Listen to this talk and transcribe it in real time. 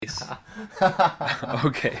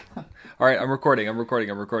Okay. All right, I'm recording.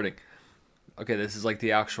 Okay, this is like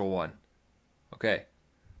the actual one. Okay.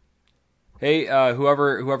 Hey,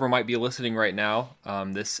 whoever might be listening right now,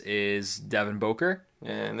 this is Devin Boker,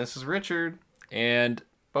 And this is Richard and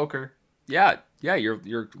Boker. yeah,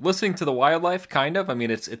 you're listening to the wildlife, kind of. I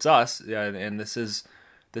mean, it's us, yeah, and this is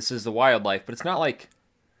the wildlife, but it's not like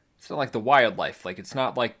the wildlife. Like it's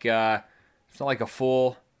not like a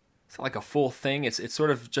full it's not like a full thing. It's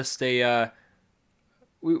sort of just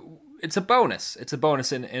we, it's a bonus. It's a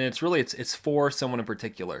bonus, and it's really it's for someone in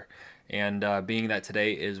particular. And being that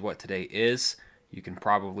today is what today is, you can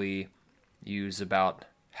probably use about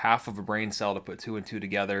half of a brain cell to put two and two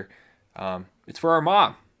together. It's for our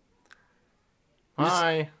mom.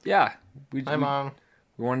 Hi. Yeah, Hi, Mom.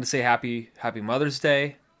 we wanted to say happy Mother's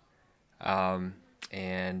Day, and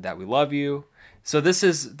that we love you. So this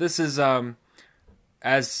is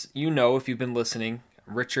as you know, if you've been listening,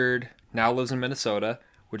 Richard now lives in Minnesota,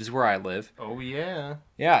 which is where I live. Oh, yeah.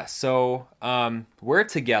 Yeah, so we're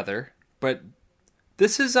together, but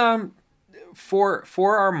this is for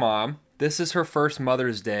our mom. This is her first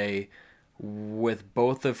Mother's Day with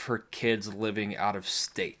both of her kids living out of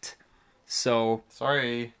state. So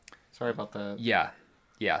Sorry. Sorry about that.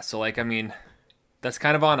 yeah. So like, I mean, that's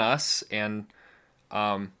kind of on us, and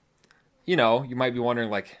you know, you might be wondering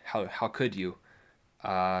like, how could you?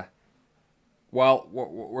 Well,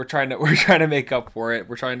 we're trying to we're trying to make up for it.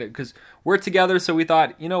 We're trying to, because we're together, so we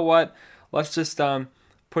thought, you know what? Let's just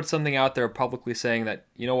put something out there publicly saying that,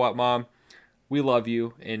 you know what, Mom, we love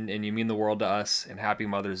you, and you mean the world to us, and happy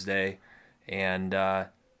Mother's Day, and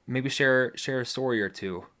maybe share a story or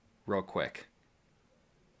two real quick.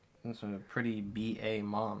 That's a pretty BA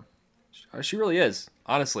mom. She really is,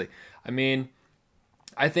 honestly. I mean,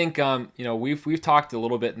 I think you know, we've talked a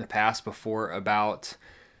little bit in the past before about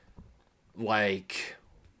like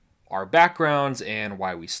our backgrounds and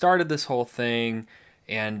why we started this whole thing,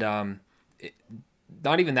 and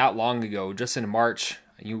not even that long ago, just in March,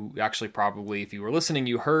 you actually probably, if you were listening,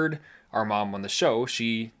 you heard our mom on the show.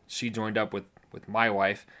 She joined up with my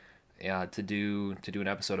wife to do an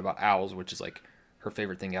episode about owls, which is like her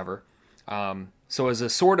favorite thing ever. So as a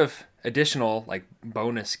sort of additional like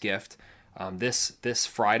bonus gift, this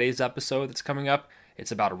Friday's episode that's coming up,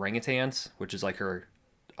 it's about orangutans, which is like her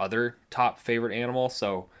other top favorite animal.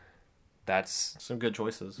 So that's Some good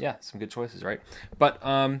choices. yeah, some good choices, right? But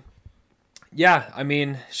yeah, I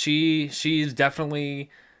mean, she's definitely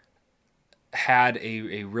had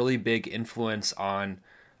a really big influence on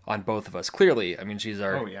both of us. Clearly, I mean,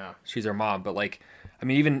 Oh, yeah. she's our mom, but like, I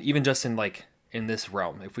mean, even just in like in this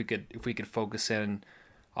realm, if we could focus in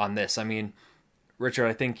on this, I mean, Richard,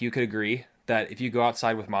 I think you could agree that if you go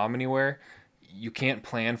outside with mom anywhere, you can't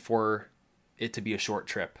plan for it to be a short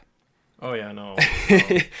trip. Oh, yeah, no.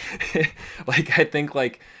 Like, I think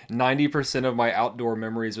like 90% of my outdoor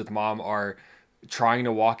memories with mom are trying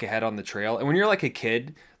to walk ahead on the trail. And when you're like a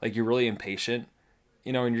kid, like you're really impatient,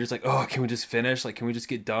 you know, and you're just like, oh, can we just finish? Like, can we just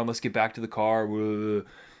get done? Let's get back to the car.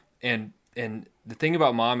 And the thing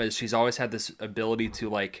about mom is she's always had this ability to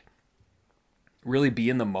like really be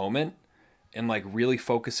in the moment and like really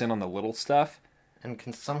focus in on the little stuff, And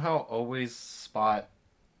can somehow always spot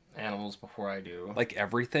animals before I do. like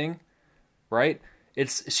everything, right?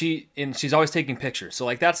 She's always taking pictures. So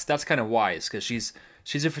like that's kind of wise, because she's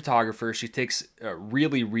a photographer. She takes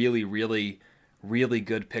really really really really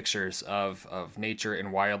good pictures of nature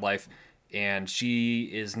and wildlife, and she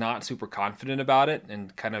is not super confident about it,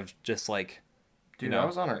 and kind of just like, Dude, you know, I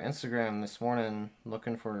was on her Instagram this morning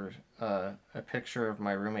looking for a picture of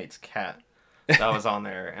my roommate's cat that was on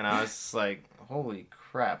there. And I was just like, holy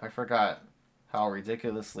crap, I forgot how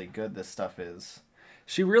ridiculously good this stuff is.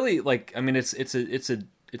 she really like, I mean, it's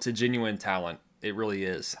a genuine talent. It really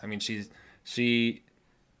is. I mean, she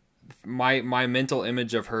my mental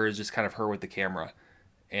image of her is just kind of her with the camera,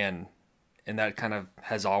 and that kind of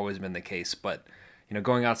has always been the case. But you know,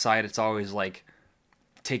 going outside, it's always like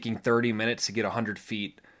taking 30 minutes to get 100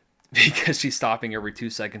 feet because she's stopping every 2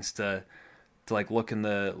 seconds to like look in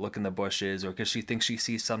the bushes, or because she thinks she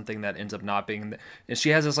sees something that ends up not being. And she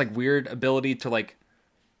has this like weird ability to like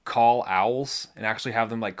call owls and actually have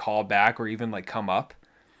them like call back or even like come up.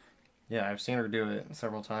 Yeah, I've seen her do it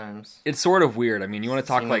several times. It's sort of weird. I mean, you want to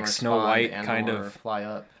talk Seen like them Snow respond White and kind or of fly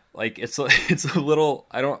up. like, it's a little,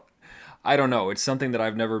 I don't know. It's something that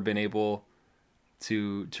I've never been able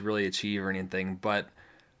to really achieve or anything. But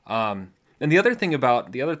and the other thing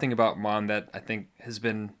about mom that I think has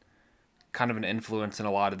been kind of an influence in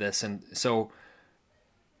a lot of this, and so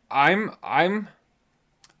I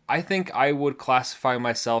think I would classify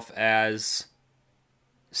myself as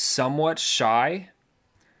somewhat shy,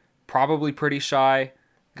 probably pretty shy,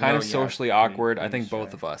 kind No, of yeah, socially pretty- awkward. I pretty think both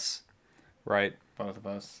shy. of us, right? Both of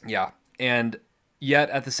us. Yeah. And yet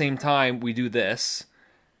at the same time, we do this.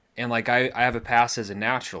 And like I have a past as a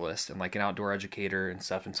naturalist and like an outdoor educator and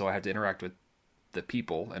stuff. And so I have to interact with the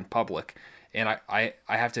people and public. And I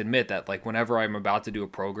have to admit that like whenever I'm about to do a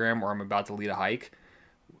program or I'm about to lead a hike,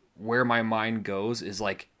 where my mind goes is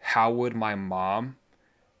like, how would my mom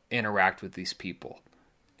interact with these people?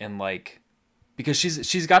 And like, because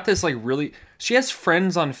she's got this like really, she has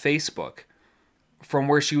friends on Facebook from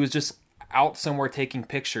where she was just out somewhere taking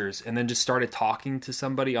pictures and then just started talking to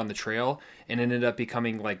somebody on the trail and ended up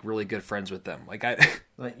becoming like really good friends with them. Like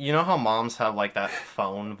Like, you know how moms have like that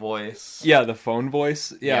phone voice? yeah, the phone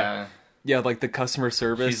voice. Yeah. Yeah, like the customer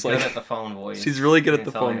service. She's like good at the phone voice. she's really good let at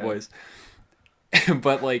me the tell phone ya. voice.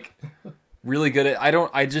 But like really good at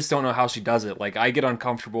I just don't know how she does it. Like I get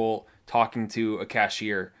uncomfortable talking to a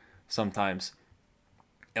cashier sometimes.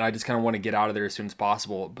 And I just kind of want to get out of there as soon as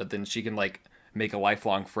possible, but then she can like make a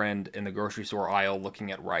lifelong friend in the grocery store aisle looking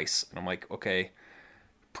at rice. And I'm like, "Okay,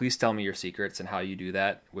 please tell me your secrets and how you do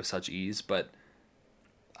that with such ease," but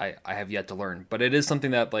I have yet to learn. But it is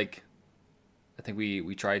something that like I think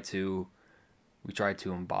we try to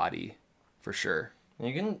embody for sure.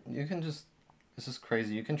 You can just, this is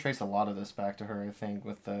crazy. You can trace a lot of this back to her, I think,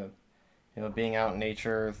 with the, being out in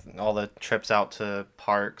nature, all the trips out to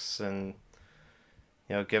parks, and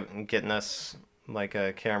getting us like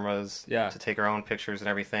cameras Yeah. to take our own pictures and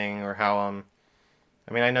everything, or how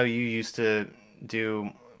I mean, I know you used to do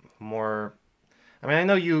more. I mean, I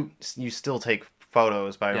know you still take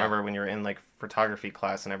photos, but I Yeah. remember when you were in like photography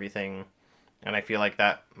class and everything, and I feel like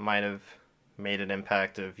that might have made an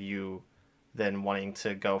impact of you then wanting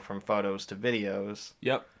to go from photos to videos.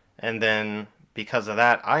 Yep. And then because of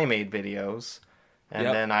that, I made videos, and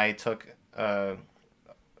Yep. then I took a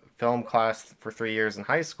film class for 3 years in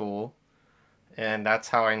high school, and that's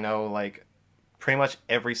how I know like pretty much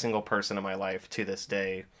every single person in my life to this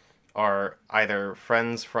day are either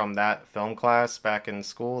friends from that film class back in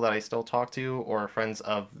school that I still talk to, or friends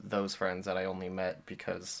of those friends that I only met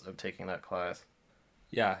because of taking that class.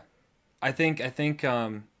 Yeah. I think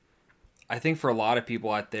for a lot of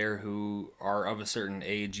people out there who are of a certain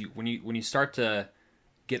age, when you start to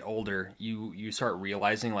get older, you start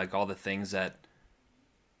realizing like all the things that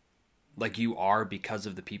like you are because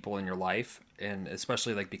of the people in your life, and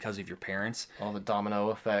especially like because of your parents. All the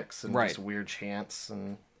domino effects and Right. just weird chants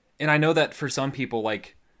and And I know that for some people,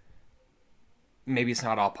 like maybe it's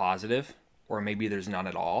not all positive, or maybe there's none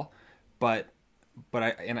at all, but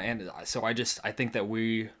so I think that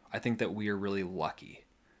we are really lucky,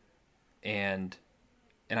 and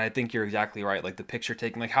I think you're exactly right. Like the picture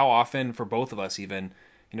taking, like how often for both of us, even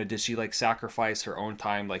did she like sacrifice her own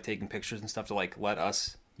time, like taking pictures and stuff to like let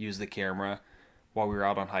us use the camera while we were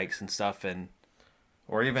out on hikes and stuff, and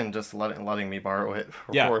or even just letting me borrow it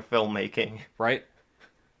for Yeah. filmmaking. right.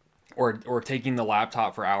 Or taking the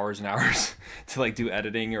laptop for hours and hours to like do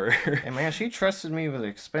editing or And man, she trusted me with an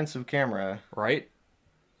expensive camera. right?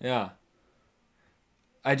 Yeah.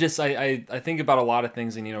 I think about a lot of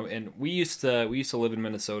things, and and we used to live in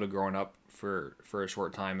Minnesota growing up for a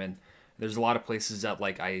short time, and there's a lot of places that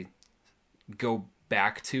like I go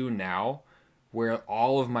back to now where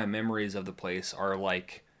all of my memories of the place are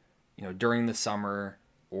like during the summer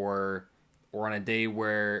or on a day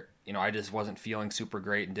where I just wasn't feeling super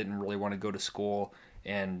great and didn't really want to go to school,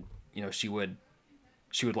 and she would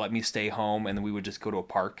let me stay home, and then we would just go to a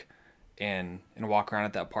park and walk around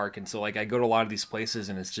at that park. And so like I go to a lot of these places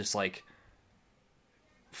and it's just like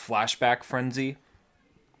flashback frenzy.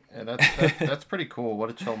 Yeah, that's pretty cool. What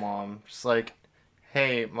a chill mom. Just like,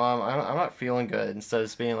 hey, mom, I'm not feeling good. Instead of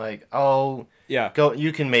just being like, oh, Yeah. go,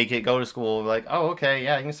 you can make it. Go to school. Like, oh, okay,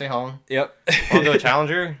 yeah, you can stay home. Yep. I'll go to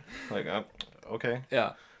Challenger. Like, okay.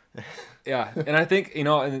 Yeah. Yeah. And I think,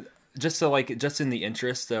 and just to like, just in the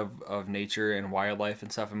interest of nature and wildlife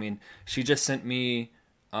and stuff, I mean, she just sent me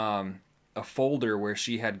a folder where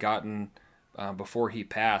she had gotten, before he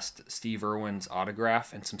passed, Steve Irwin's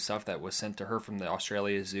autograph and some stuff that was sent to her from the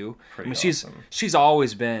Australia Zoo. Pretty I mean, awesome. she's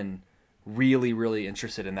always been really, really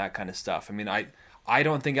interested in that kind of stuff. I mean, I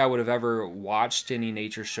don't think I would have ever watched any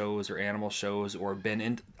nature shows or animal shows or been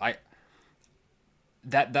in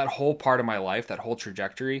that whole part of my life, that whole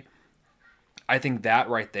trajectory. I think that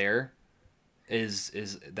right there is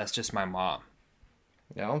that's just my mom.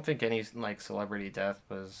 Yeah, I don't think any like celebrity death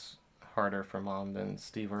was harder for mom than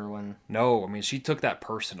Steve Irwin. No, I mean she took that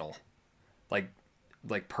personal, like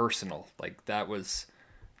personal, like that was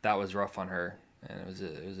rough on her, and it was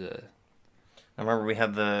a I remember we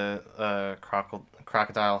had the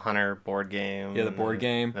Crocodile Hunter board game. Yeah, the board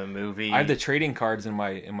game. The movie. I have the trading cards in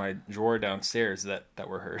my drawer downstairs that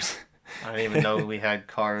were hers. I didn't even know we had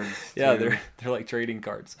cards. Yeah, too. they're like trading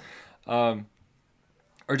cards. Or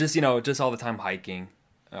just just all the time hiking,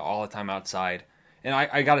 all the time outside. And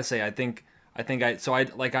I gotta say, I think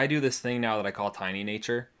I do this thing now that I call tiny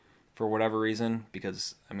nature, for whatever reason,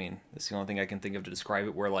 because I mean it's the only thing I can think of to describe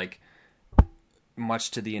it. Where like,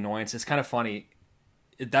 much to the annoyance, it's kind of funny.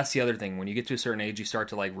 That's the other thing. When you get to a certain age, you start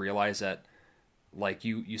to like realize that, like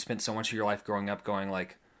you spent so much of your life growing up going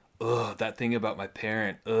like, ugh, that thing about my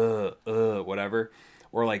parent, whatever,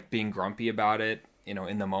 or like being grumpy about it,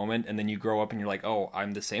 in the moment, and then you grow up and you're like, oh,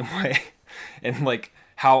 I'm the same way, and like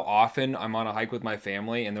how often I'm on a hike with my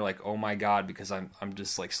family and they're like, oh my god, because I'm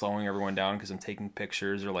just like slowing everyone down because I'm taking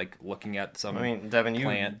pictures or like looking at some. I mean, Devin,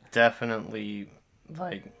 plant. You definitely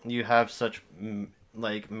like you have such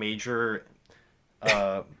like major.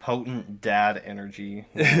 Potent dad energy.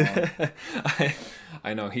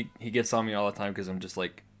 I know he gets on me all the time because I'm just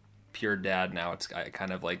like pure dad now. I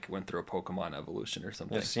kind of like went through a Pokemon evolution or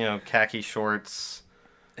something. Just khaki shorts.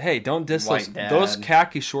 Hey, don't diss those. Those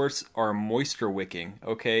khaki shorts are moisture wicking,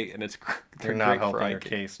 okay? And they're not helping your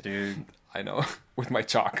case, dude. I know, with my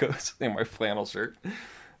chacos and my flannel shirt.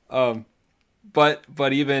 But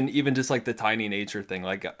even just like the tiny nature thing,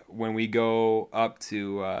 like when we go up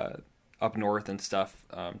to up north and stuff,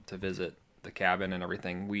 to visit the cabin and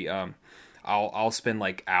everything, we I'll spend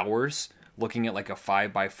like hours looking at like a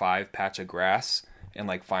 5x5 patch of grass and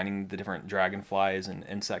like finding the different dragonflies and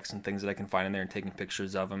insects and things that I can find in there and taking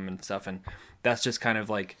pictures of them and stuff. And that's just kind of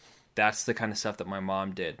like, that's the kind of stuff that my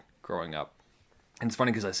mom did growing up. And it's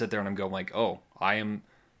funny because I sit there and I'm going like, oh, I'm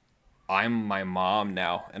my mom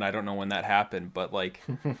now, and I don't know when that happened, but like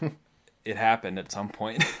it happened at some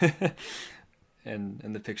point. and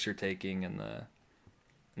the picture taking and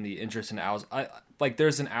the interest in owls. I like,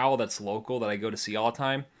 there's an owl that's local that I go to see all the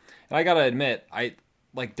time, and I gotta admit, I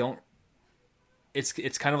like don't.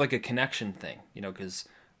 It's kind of like a connection thing, because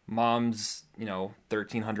mom's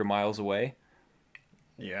 1,300 miles away.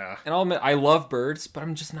 Yeah. And I'll admit, I love birds, but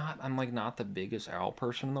I'm like not the biggest owl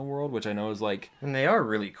person in the world, which I know is like... And they are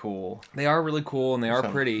really cool. They are really cool, and they are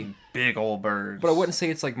pretty. Big old birds. But I wouldn't say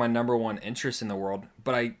it's like my number one interest in the world,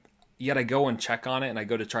 but I go and check on it, and I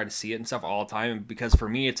go to try to see it and stuff all the time, because for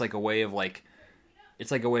me, it's like a way of like...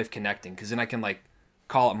 It's like a way of connecting, because then I can like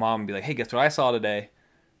call up mom and be like, hey, guess what I saw today?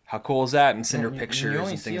 How cool is that? And send her pictures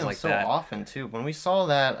and things like that. So often too. When we saw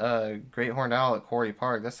that great horned owl at Quarry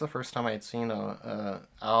Park, that's the first time I had seen a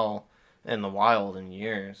owl in the wild in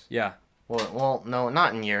years. Yeah. Well, no,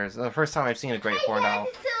 not in years. The first time I've seen a great horned owl.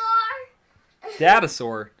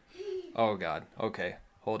 Dinosaur. Oh God. Okay,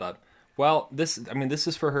 hold up. Well, this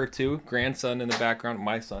is for her too. Grandson in the background,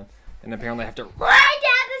 my son, and apparently I have to. Hi,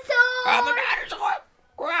 dinosaur. I'm a dinosaur.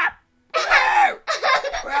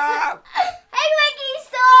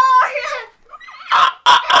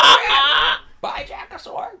 Bye,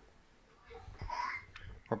 Jackosaur.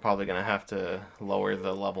 We're probably gonna have to lower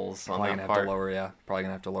the levels on that part. Probably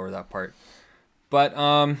gonna have to lower that part. But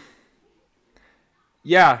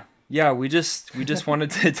yeah. We just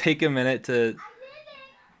wanted to take a minute to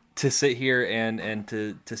sit here and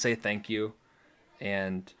to say thank you,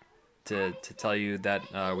 and to tell you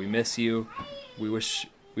that we miss you. We wish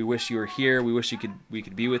you were here. We wish we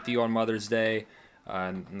could be with you on Mother's Day,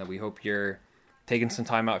 and that we hope you're taking some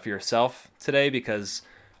time out for yourself today, because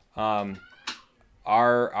our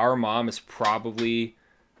mom is probably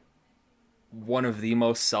one of the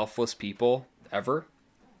most selfless people ever.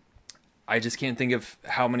 I just can't think of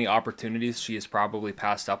how many opportunities she has probably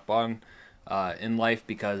passed up on in life,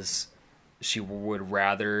 because she would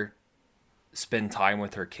rather spend time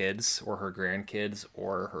with her kids or her grandkids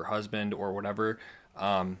or her husband or whatever,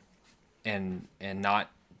 and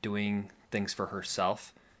not doing things for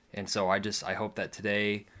herself. And so I hope that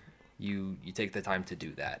today you take the time to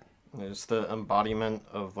do that. It's the embodiment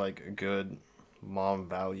of like good mom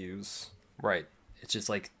values. Right. It's just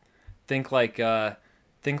like think like to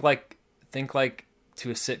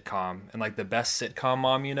a sitcom, and like the best sitcom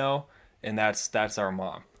mom, and that's our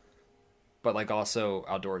mom. But like also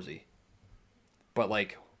outdoorsy. But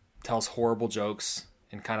like tells horrible jokes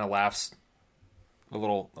and kind of laughs a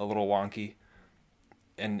little wonky,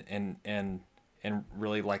 and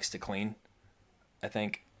really likes to clean, I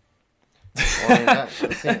think. Well,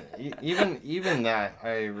 even that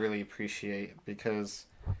I really appreciate, because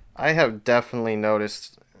I have definitely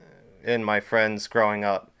noticed in my friends growing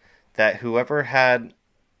up that whoever had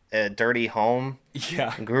a dirty home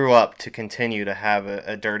grew up to continue to have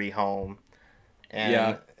a dirty home.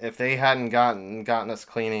 And if they hadn't gotten us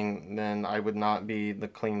cleaning, then I would not be the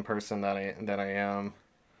clean person that I am.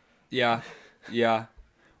 Yeah, yeah.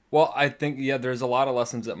 Well, I think there's a lot of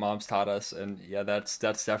lessons that mom's taught us, and yeah, that's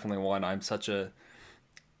definitely one. I'm such a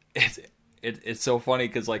it's so funny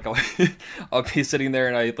because like I'll be sitting there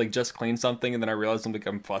and I like just clean something and then I realize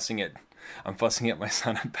I'm fussing at my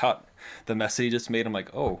son about the mess that he just made. I'm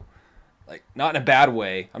like, oh, like not in a bad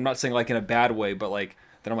way. I'm not saying like in a bad way, but like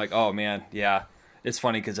then I'm like, oh man, yeah. It's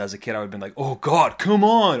funny because as a kid I would have been like, oh God, come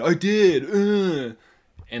on, I did,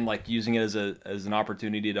 and like using it as an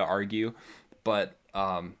opportunity to argue, but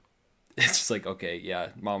it's just like, okay, yeah,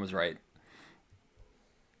 mom was right.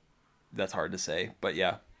 That's hard to say, but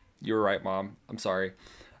yeah. You were right, Mom. I'm sorry.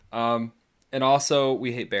 And also,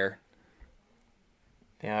 we hate Bear.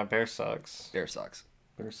 Yeah, Bear sucks. Bear sucks.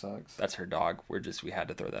 Bear sucks. That's her dog. We had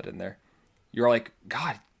to throw that in there. You're like,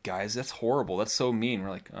 God, guys, that's horrible. That's so mean.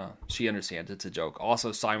 We're like, oh, she understands. It's a joke.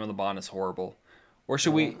 Also, Simon Le Bon is horrible. Or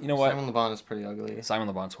should we? You know what? Simon Le Bon is pretty ugly. Simon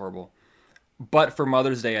Le Bon's horrible. But for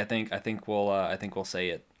Mother's Day, I think we'll say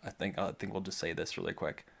it. I think we'll just say this really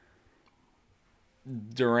quick.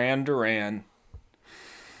 Duran Duran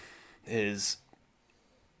is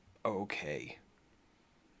okay.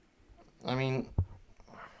 I mean,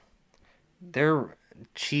 they're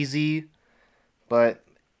cheesy, but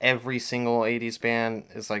every single 80s band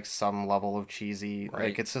is like some level of cheesy. Right.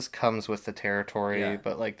 Like it just comes with the territory, Yeah.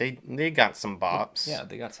 but like they got some bops. Yeah,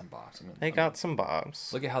 they got some bops. They got some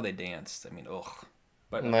bops. Look at how they danced. I mean, ugh.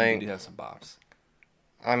 But Like, they do have some bops.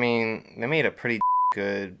 I mean, they made a pretty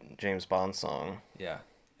good James Bond song. Yeah.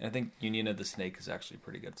 And I think Union of the Snake is actually a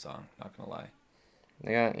pretty good song, not gonna lie.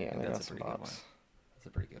 They got That's a some pretty good one. bops. That's a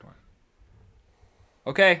pretty good one.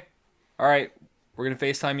 Okay. All right. We're gonna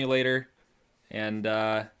FaceTime you later. And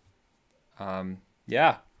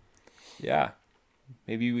yeah.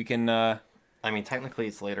 Maybe we can I mean, technically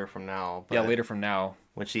it's later from now. But later from now.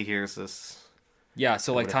 when she hears this, Yeah,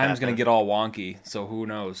 so like would've time's gonna happened. get all wonky, so who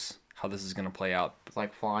knows how this is gonna play out. it's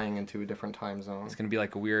like flying into a different time zone. It's gonna be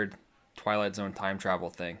like a weird Twilight Zone time travel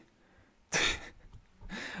thing.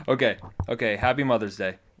 Okay. Happy Mother's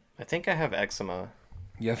Day. I think I have eczema.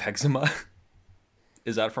 You have eczema?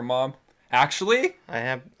 Is that from Mom? Actually? I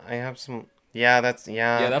have some. Yeah, that's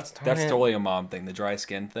that's darn it. totally a mom thing, the dry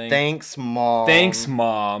skin thing. Thanks, Mom. Thanks,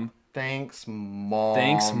 Mom. Thanks, Mom.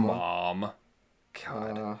 Thanks, Mom.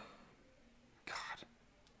 God. Uh,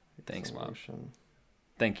 Thanks, Mom. solution.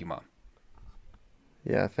 Thank you, Mom.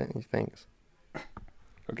 Yeah, thanks.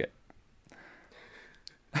 Okay.